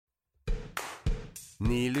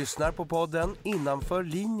Ni lyssnar på podden Innanför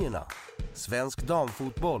linjerna. Svensk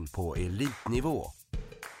damfotboll på elitnivå.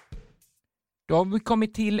 Då har vi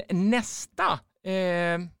kommit till nästa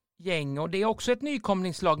gäng och det är också ett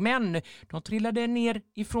nykomlingslag, men de trillade ner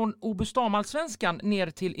ifrån Obus damallsvenskan ner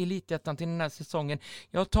till elitettan till den här säsongen.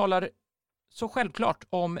 Jag talar så självklart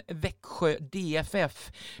om Växjö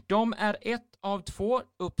DFF. De är ett av två.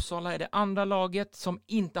 Uppsala är det andra laget som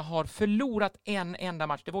inte har förlorat en enda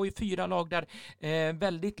match. Det var ju 4 lag där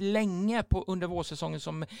väldigt länge under vårsäsongen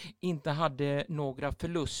som inte hade några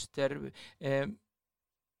förluster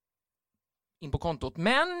in på kontot.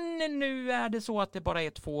 Men nu är det så att det bara är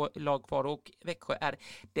 2 lag kvar och Växjö är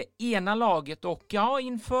det ena laget. Och ja,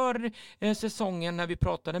 inför säsongen när vi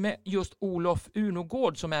pratade med just Olof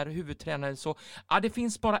Unogård som är huvudtränare, så ja, det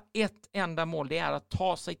finns bara ett enda mål. Det är att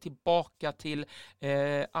ta sig tillbaka till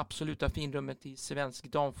absoluta finrummet i svensk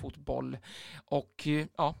damfotboll. Och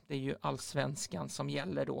ja, det är ju allsvenskan som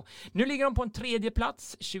gäller då. Nu ligger de på en 3:e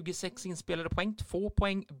plats, 26 inspelade poäng, 2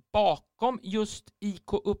 poäng bakom just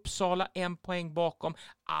IK Uppsala, 1 poäng bakom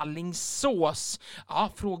Alingsås. Ja,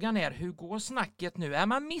 frågan är, hur går snacket nu? Är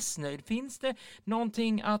man missnöjd? Finns det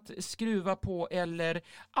någonting att skruva på eller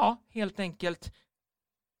ja, helt enkelt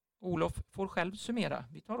Olof får själv summera.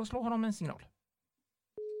 Vi tar och slår honom en signal.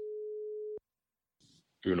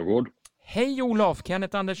 Unogård. Hej Olof,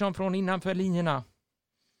 Kenneth Andersson från Innanför linjerna.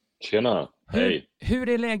 Tjena, hej. Hur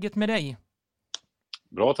är läget med dig?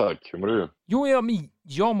 Bra tack, hur mår du? Jo,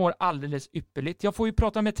 jag mår alldeles ypperligt. Jag får ju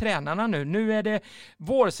prata med tränarna nu. Nu är det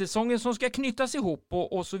vårsäsongen som ska knytas ihop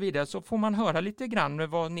och så vidare. Så får man höra lite grann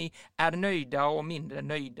vad ni är nöjda och mindre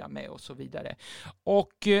nöjda med och så vidare.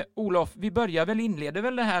 Och Olof, vi inleder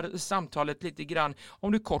väl det här samtalet lite grann.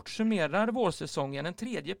 Om du kort summerar vårsäsongen, en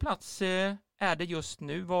 3:e plats är det just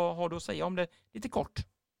nu. Vad har du att säga om det lite kort?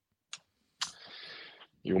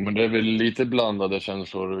 Jo, men det är väl lite blandade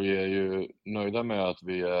känslor. Vi är ju nöjda med att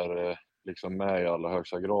vi är liksom med i allra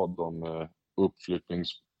högsta grad om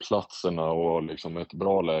uppflyttningsplatserna och liksom ett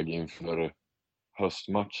bra läge inför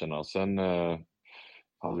höstmatcherna. Sen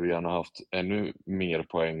hade vi gärna haft ännu mer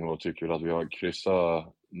poäng och tycker att vi har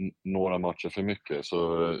kryssat några matcher för mycket.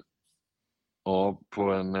 Så ja, på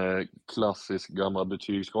en klassisk gammal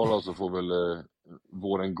betygsskala så får väl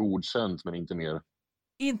våren godkänt men inte mer.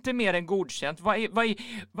 Inte mer än godkänt. Vad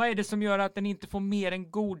är det som gör att den inte får mer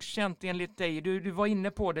än godkänt enligt dig? Du var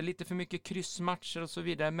inne på det, lite för mycket kryssmatcher och så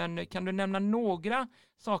vidare. Men kan du nämna några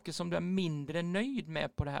saker som du är mindre nöjd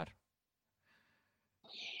med på det här?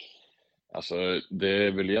 Alltså det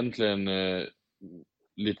är väl egentligen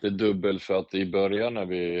lite dubbel, för att i början när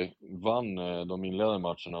vi vann de inledande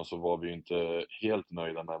matcherna så var vi inte helt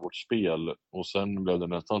nöjda med vårt spel, och sen blev det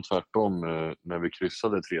nästan tvärtom när vi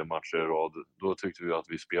kryssade 3 matcher i rad. Då tyckte vi att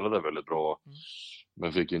vi spelade väldigt bra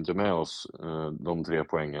men fick inte med oss de 3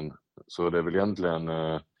 poängen. Så det är väl egentligen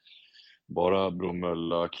bara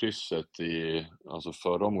Bromölla-krysset i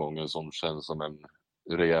förra omgången som känns som en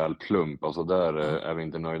rejäl plump. Alltså där är vi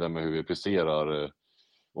inte nöjda med hur vi presterar,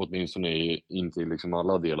 åtminstone inte i liksom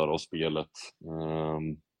alla delar av spelet.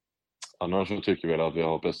 Annars så tycker vi att vi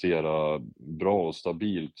har presterat bra och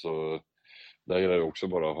stabilt, så där gäller det också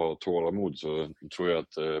bara att ha tålamod, så tror jag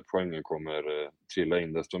att poängen kommer trilla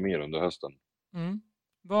in desto mer under hösten.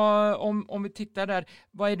 Om vi tittar där,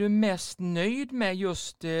 vad är du mest nöjd med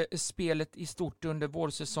just spelet i stort under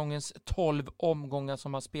vårsäsongens 12 omgångar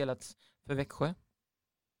som har spelats för Växjö?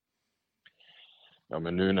 Ja,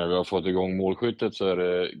 men nu när vi har fått igång målskyttet så är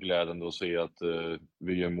det glädjande att se att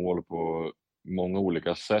vi gör mål på många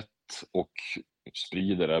olika sätt och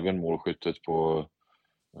sprider även målskyttet på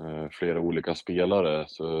flera olika spelare.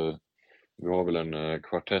 Så vi har väl en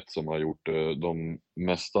kvartett som har gjort de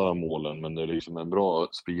mesta målen, men det är liksom en bra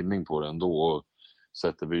spridning på det ändå, och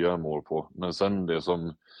sättet vi gör mål på. Men sen det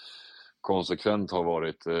som konsekvent har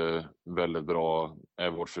varit väldigt bra är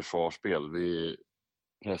vårt försvarsspel. Vi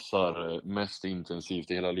pressar mest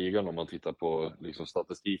intensivt i hela ligan om man tittar på liksom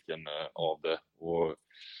statistiken av det, och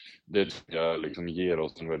det tycker jag liksom ger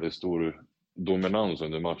oss en väldigt stor dominans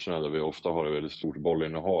under matcherna, där vi ofta har ett väldigt stort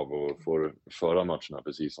bollinnehav och får föra matcherna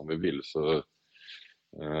precis som vi vill. Så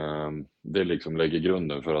det liksom lägger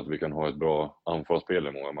grunden för att vi kan ha ett bra anfallsspel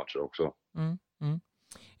i många matcher också.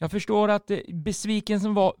 Jag förstår att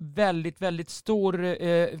besvikelsen var väldigt, väldigt stor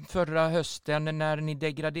förra hösten när ni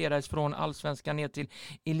degraderades från allsvenskan ner till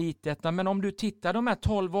elitettan. Men om du tittar de här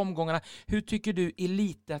 12 omgångarna, hur tycker du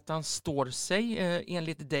elitettan står sig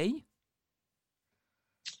enligt dig?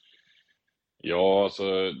 Ja, alltså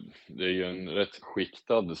det är ju en rätt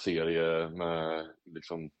skiktad serie med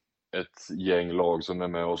liksom ett gäng lag som är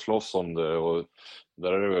med och slåss om det, och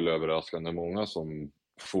där är det väl överraskande många som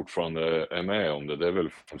fortfarande är med om det. Det är väl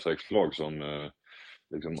 5-6 lag som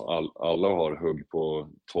liksom alla har hugg på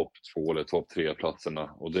topp 2 eller topp 3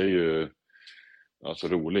 platserna, och det är ju alltså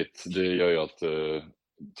roligt. Det gör ju att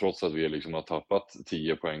trots att vi liksom har tappat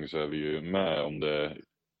 10 poäng så är vi ju med om det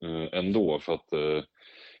ändå, för att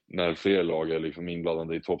när fler lag är liksom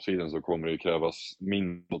inblandade i toppstriden så kommer det krävas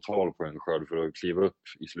min totalpoäng själv för att kliva upp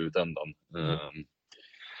i slutändan.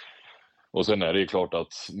 Och sen är det ju klart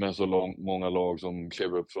att med så många lag som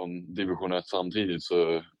klev upp från division 1 samtidigt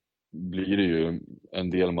så blir det ju en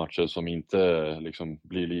del matcher som inte liksom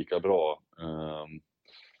blir lika bra.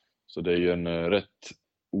 Så det är ju en rätt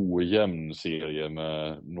ojämn serie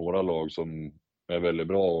med några lag som är väldigt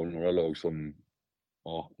bra och några lag som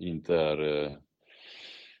inte är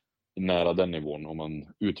nära den nivån, om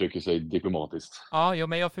man uttrycker sig diplomatiskt. Ja,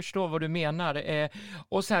 men jag förstår vad du menar.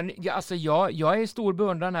 Och sen, alltså jag är stor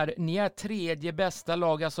beundrare här. Ni är 3:e bästa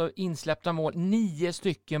lag, alltså insläppta mål, 9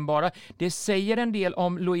 stycken bara. Det säger en del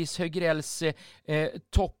om Louise Högrells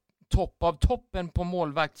topp av toppen på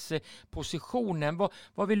målvaktspositionen.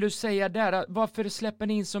 Vad vill du säga där? Varför släpper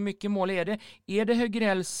ni in så mycket mål? Är det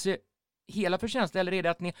Högrells hela förtjänst, eller är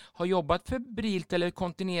det att ni har jobbat febrilt eller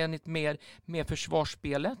kontinuerligt med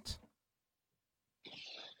försvarsspelet?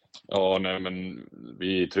 Ja, nej, men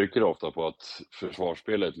vi trycker ofta på att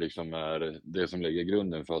försvarsspelet liksom är det som lägger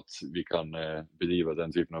grunden för att vi kan bedriva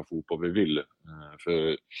den typen av fotboll vi vill.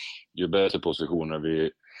 För ju bättre positioner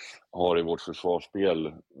vi har i vårt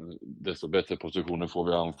försvarsspel, desto bättre positioner får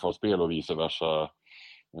vi i anfallsspel och vice versa.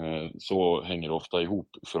 Så hänger det ofta ihop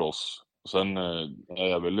för oss. Sen är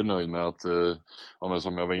jag väldigt nöjd med att, men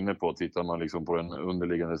som jag var inne på, tittar man liksom på den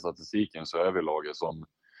underliggande statistiken så är vi laget som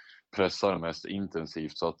pressar mest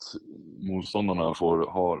intensivt, så att motståndarna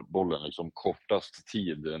har bollen liksom kortast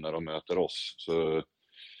tid när de möter oss. Så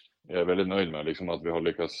jag är väldigt nöjd med liksom att vi har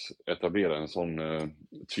lyckats etablera en sån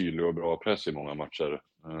tydlig och bra press i många matcher.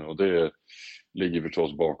 Och det ligger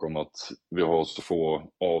förstås bakom att vi har så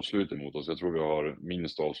få avslut emot oss. Jag tror vi har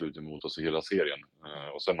minst avslut emot oss i hela serien.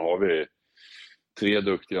 Och sen har vi 3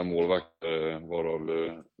 duktiga målvakter, varav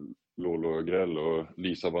Lolo Grell och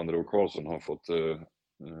Lisa Vanderå Karlsson har fått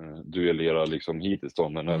duellera liksom hittills då,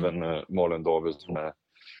 men även Malin Davidsson är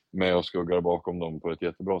med och skuggar bakom dem på ett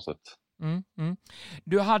jättebra sätt.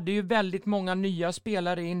 Du hade ju väldigt många nya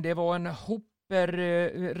spelare in. Det var en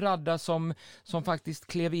radda som faktiskt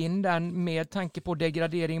klev in där med tanke på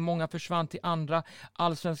degradering. Många försvann till andra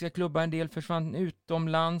allsvenska klubbar, en del försvann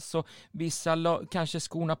utomlands och vissa kanske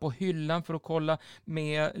skorna på hyllan för att kolla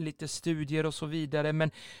med lite studier och så vidare.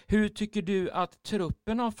 Men hur tycker du att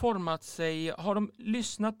truppen har format sig? Har de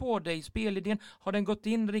lyssnat på dig? Spelidén, har den gått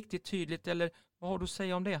in riktigt tydligt, eller vad har du att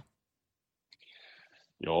säga om det?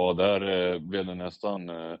 Ja, där blev det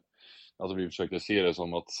nästan... Alltså vi försökte se det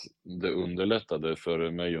som att det underlättade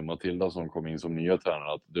för mig och Matilda som kom in som nya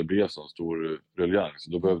tränare, att det blev så stor ruljans.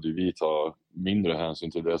 Då behövde vi ta mindre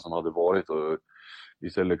hänsyn till det som hade varit och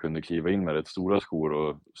istället kunde kliva in med rätt stora skor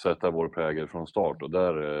och sätta vår prägel från start. Och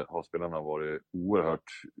där har spelarna varit oerhört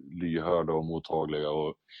lyhörda och mottagliga,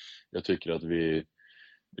 och jag tycker att vi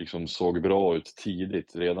liksom såg bra ut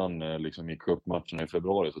tidigt. Redan liksom i cupmatcherna i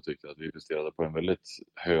februari så tyckte jag att vi presterade på en väldigt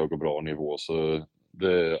hög och bra nivå. Så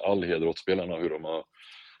det är all heder åt spelarna hur de har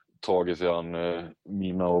tagit sig an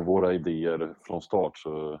mina och våra idéer från start.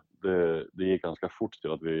 Så det gick ganska fort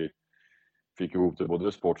till att vi fick ihop det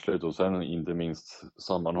både sportsligt och sen inte minst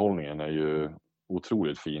sammanhållningen är ju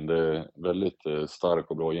otroligt fin. Det är väldigt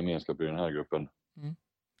stark och bra gemenskap i den här gruppen.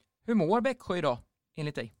 Hur mår Växjö idag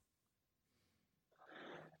enligt dig?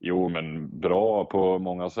 Jo, men bra på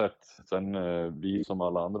många sätt. Sen vi som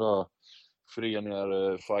alla andra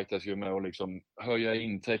föreningar fightas ju med att liksom höja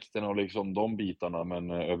intäkterna och liksom de bitarna,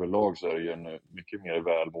 men överlag så är det ju en mycket mer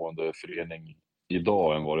välmående förening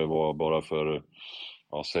idag än vad det var bara för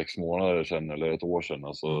 6 månader sedan eller ett år sedan.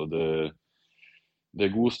 Alltså det är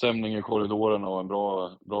god stämning i korridorerna och en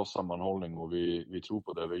bra sammanhållning, och vi tror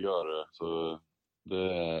på det vi gör. Så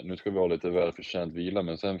nu ska vi ha lite välförtjänt vila,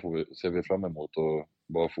 men sen ser vi fram emot att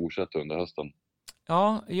bara fortsätta under hösten.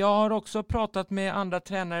 Ja, jag har också pratat med andra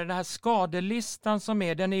tränare. Den här skadelistan som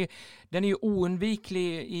den är ju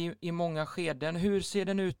oundviklig i många skeden. Hur ser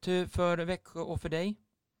den ut för Växjö och för dig?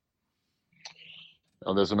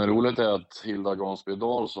 Ja, det som är roligt är att Hilda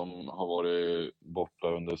Gansby-Dahl, som har varit borta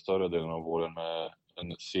under större delen av våren med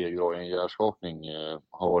en seger och en hjärnskakning,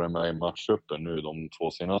 har varit med i matchuppen nu de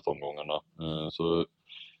 2 senaste omgångarna. Så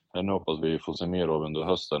henne hoppas vi får se mer av under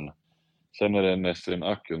hösten. Sen är det Nesrin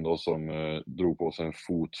Akun då som drog på sig en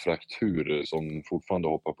fotfraktur, som fortfarande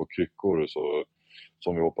hoppar på kryckor, så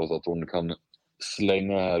som vi hoppas att hon kan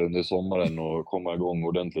slänga här under sommaren och komma igång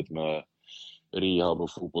ordentligt rehab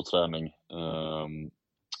och fotbollsträning.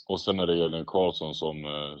 Och sen är det Elin Karlsson som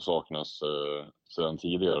saknas sedan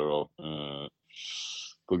tidigare då,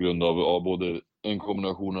 på grund av både en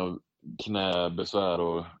kombination av knäbesvär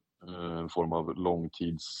och en form av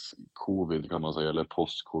långtids-covid kan man säga, eller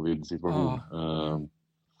post-covid-situation.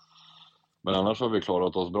 Men annars har vi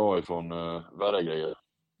klarat oss bra ifrån värre grejer.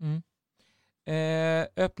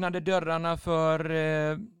 Öppnade dörrarna för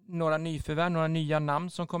några nyförvärv, några nya namn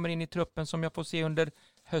som kommer in i truppen som jag får se under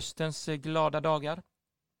höstens glada dagar?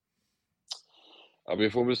 Ja, vi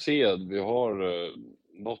får väl se. Vi har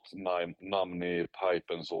något namn i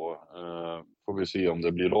pipen så. Får vi se om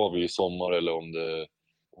det blir av i sommar eller om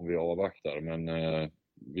vi avvaktar. Men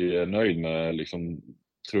vi är nöjd med liksom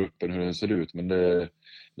truppen, hur den ser ut. Men det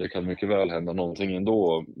kan mycket väl hända någonting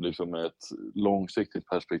ändå, liksom med ett långsiktigt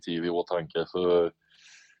perspektiv i åtanke. Så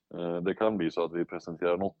det kan bli så att vi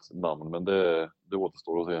presenterar något namn, men det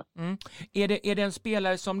återstår att se. Är det en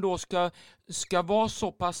spelare som då ska vara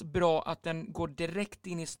så pass bra att den går direkt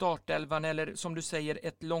in i startelvan, eller som du säger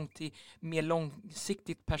ett mer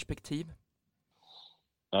långsiktigt perspektiv?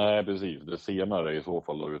 Nej, precis. Det senare i så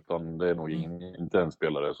fall då, utan det är nog inte en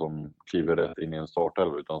spelare som kliver rätt in i en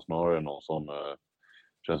startelva, utan snarare någon som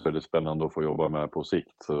känns väldigt spännande att få jobba med på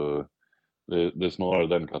sikt. Så det är snarare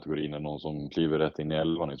den kategorin än någon som kliver rätt in i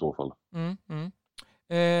elvan i så fall.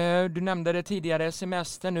 Du nämnde det tidigare,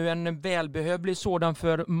 semester nu, en välbehövlig sådan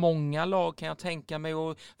för många lag kan jag tänka mig,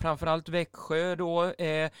 och framförallt Växjö då.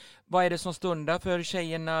 Vad är det som stundar för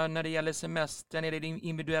tjejerna när det gäller semestern? Är det din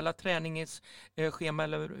individuella träningsschema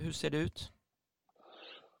eller hur ser det ut?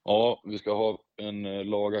 Ja, vi ska ha en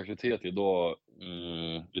lagaktivitet idag,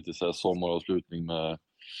 lite så här sommaravslutning med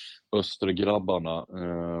Östergrabbarna.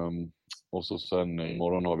 Och så sen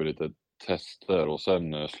imorgon har vi lite tester och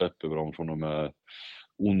sen släpper vi dem från och med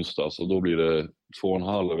onsdag. Så då blir det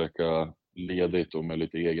 2,5 vecka ledigt och med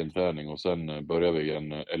lite egen träning och sen börjar vi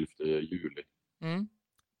den 11 juli.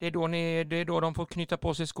 Det är då de får knyta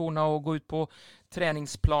på sig skorna och gå ut på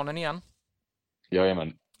träningsplanen igen?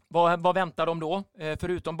 Jajamän. Vad väntar de då?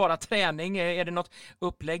 Förutom bara träning, är det något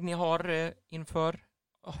upplägg ni har inför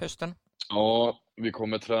hösten? Ja, vi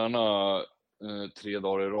kommer träna 3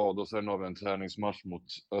 dagar i rad och sen har vi en träningsmatch mot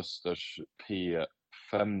Östers P15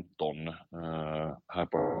 här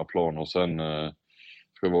på plan, och sen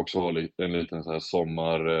ska vi också ha en liten så här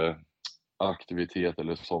sommaraktivitet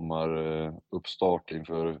eller sommaruppstart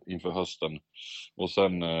inför hösten. Och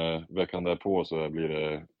sen veckan därpå så blir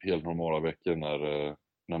det helt normala veckor när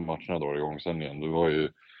matcherna drar igång sen igen. Du har ju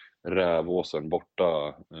Rävåsen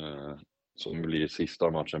borta som blir sista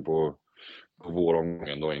matchen på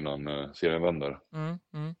våromgången då innan serien vänder.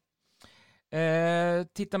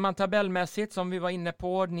 Tittar man tabellmässigt som vi var inne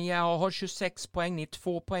på, ni har 26 poäng, ni är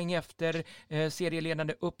 2 poäng efter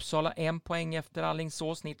serieledande Uppsala, 1 poäng efter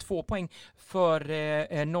Alingsås, ni är 2 poäng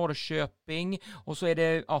för Norrköping, och så är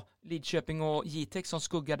det Lidköping och Jitex som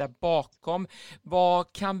skuggar där bakom.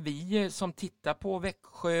 Vad kan vi som tittar på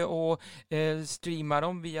Växjö och streamar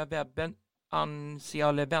dem via webben anse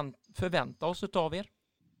eller förvänta oss av er?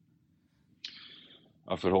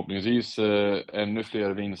 Ja, förhoppningsvis ännu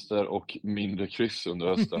fler vinster och mindre kryss under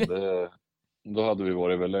hösten. Då hade vi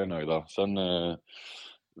varit väldigt nöjda. Sen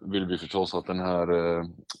vill vi förstås att den här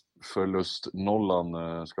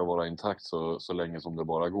förlustnollan ska vara intakt så länge som det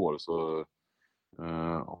bara går. Så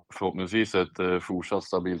förhoppningsvis ett fortsatt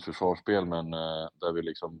stabilt försvarsspel, men där vi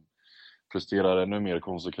liksom presterar ännu mer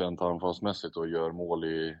konsekvent anfallsmässigt och gör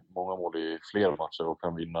många mål i fler matcher och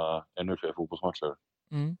kan vinna ännu fler fotbollsmatcher.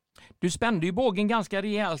 Du spände ju bågen ganska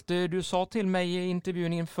rejält. Du sa till mig i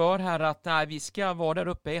intervjun inför här att vi ska vara där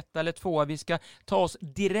uppe 1 eller 2. Vi ska ta oss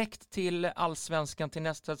direkt till Allsvenskan till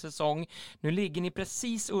nästa säsong. Nu ligger ni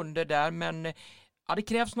precis under där, men det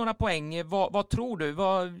krävs några poäng. Vad tror du?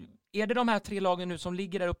 Är det de här 3 lagen nu som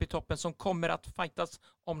ligger där uppe i toppen som kommer att fightas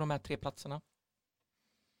om de här 3 platserna?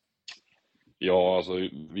 Ja, alltså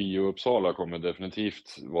vi och Uppsala kommer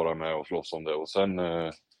definitivt vara med och slåss om det, och sen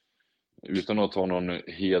utan att ta någon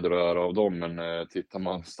heder och ära av dem, men tittar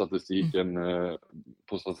man på statistiken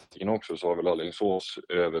också, så har väl Alingsås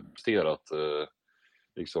överpresterat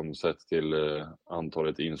liksom sett till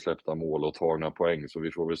antalet insläppta mål och tagna poäng, så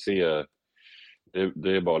vi får väl se.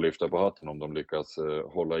 Det är bara att lyfta på hatten om de lyckas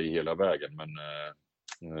hålla i hela vägen, men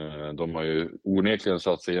de har ju onekligen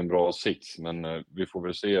satt sig i en bra sits, men vi får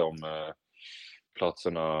väl se om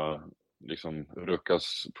platserna liksom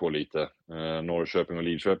ruckas på lite. Norrköping och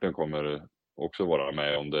Lidköping kommer också vara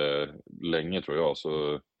med om det länge, tror jag,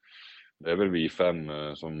 så det är väl vi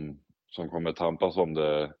 5 som kommer tampas om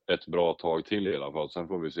det ett bra tag till i alla fall. Sen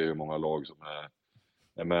får vi se hur många lag som är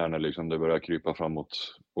är med när liksom det börjar krypa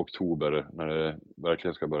framåt oktober, när det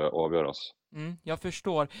verkligen ska börja avgöras. Jag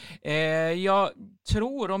förstår. Jag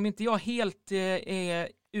tror, om inte jag helt är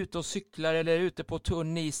ute och cyklar eller ute på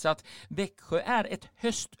tunn is, att Växjö är ett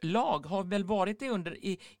höstlag. Har väl varit det under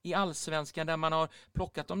i allsvenskan, där man har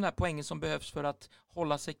plockat de där poängen som behövs för att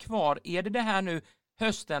hålla sig kvar. Är det här nu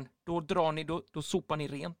hösten, då drar ni, då sopar ni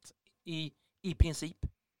rent i princip?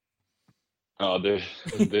 Ja,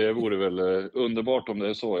 det vore väl underbart om det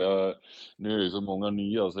är så. Nu är det så många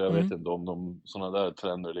nya, så jag vet inte om sådana där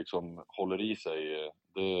trender liksom håller i sig.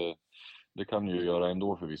 Det kan ju göra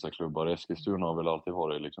ändå för vissa klubbar. Eskilstuna har väl alltid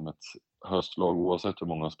varit liksom ett höstlag, oavsett hur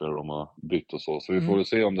många spelare de har bytt och så. Så vi får väl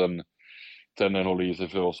se om den trenden håller i sig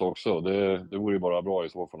för oss också. Det vore ju bara bra i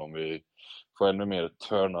så fall om vi får ännu mer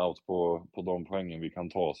turnout på de poängen vi kan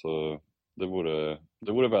ta. Så det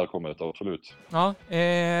vore välkommet, absolut. Ja,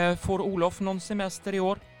 får Olof någon semester i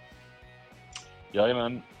år?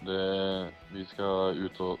 Jajamän, vi ska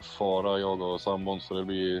ut och fara, jag och sambon, så det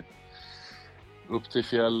blir upp till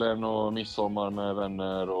fjällen och midsommar med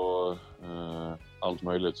vänner och allt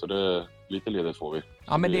möjligt. Så det är lite ledigt får vi.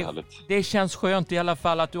 Ja, men det känns skönt i alla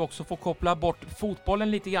fall att du också får koppla bort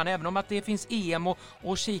fotbollen lite grann, även om att det finns EM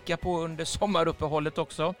och kika på under sommaruppehållet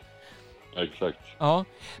också. Exakt. Ja,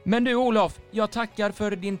 men du Olof, jag tackar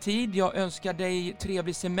för din tid. Jag önskar dig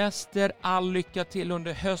trevlig semester, all lycka till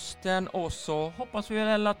under hösten, och så hoppas vi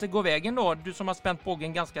väl att det går vägen då, du som har spänt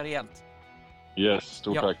bågen ganska rejält. Yes,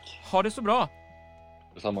 stort tack. Ha det så bra.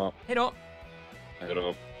 Detsamma. Hej då. Hej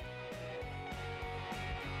då.